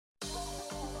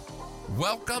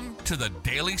Welcome to the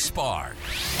Daily Spark.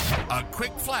 A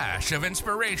quick flash of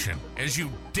inspiration as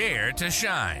you dare to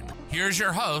shine. Here's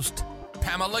your host,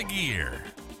 Pamela Gear.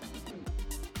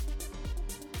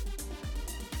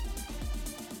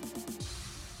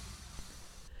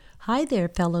 Hi there,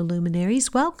 fellow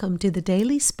luminaries. Welcome to the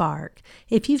Daily Spark.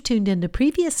 If you've tuned into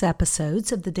previous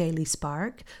episodes of the Daily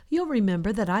Spark, you'll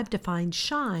remember that I've defined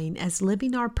shine as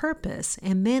living our purpose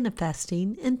and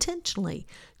manifesting intentionally.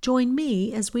 Join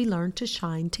me as we learn to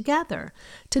shine together.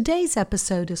 Today's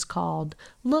episode is called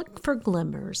Look for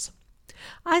Glimmers.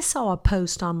 I saw a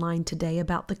post online today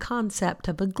about the concept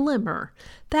of a glimmer.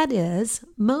 That is,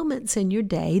 moments in your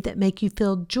day that make you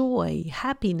feel joy,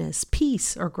 happiness,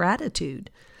 peace, or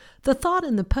gratitude. The thought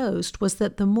in the post was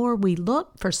that the more we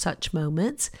look for such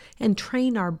moments and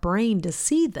train our brain to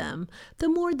see them, the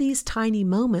more these tiny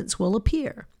moments will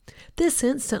appear. This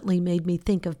instantly made me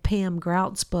think of Pam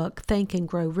Grout's book, Think and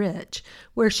Grow Rich,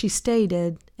 where she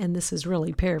stated, and this is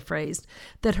really paraphrased,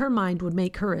 that her mind would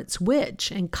make her its witch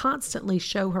and constantly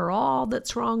show her all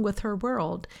that's wrong with her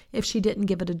world if she didn't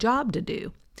give it a job to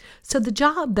do. So the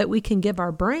job that we can give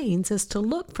our brains is to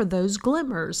look for those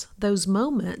glimmers, those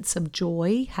moments of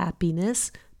joy,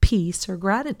 happiness, peace, or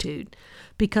gratitude.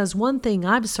 Because one thing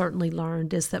I've certainly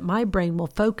learned is that my brain will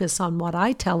focus on what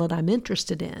I tell it I'm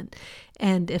interested in.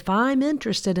 And if I'm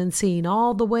interested in seeing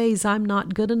all the ways I'm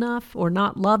not good enough, or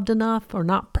not loved enough, or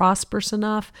not prosperous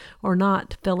enough, or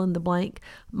not fill in the blank,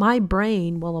 my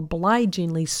brain will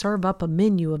obligingly serve up a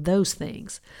menu of those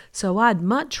things. So I'd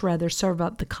much rather serve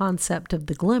up the concept of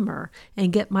the glimmer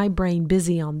and get my brain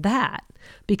busy on that.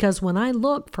 Because when I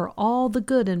look for all the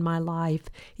good in my life,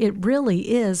 it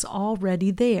really is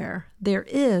already there. There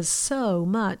is so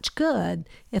much good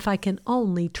if I can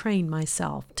only train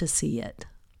myself to see it.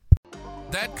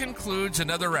 That concludes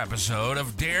another episode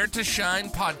of Dare to Shine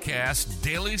Podcast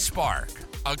Daily Spark.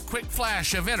 A quick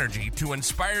flash of energy to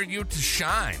inspire you to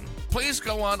shine. Please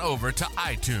go on over to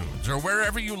iTunes or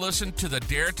wherever you listen to the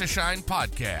Dare to Shine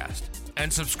podcast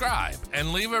and subscribe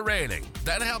and leave a rating.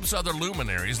 That helps other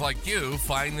luminaries like you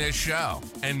find this show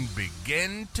and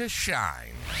begin to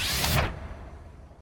shine.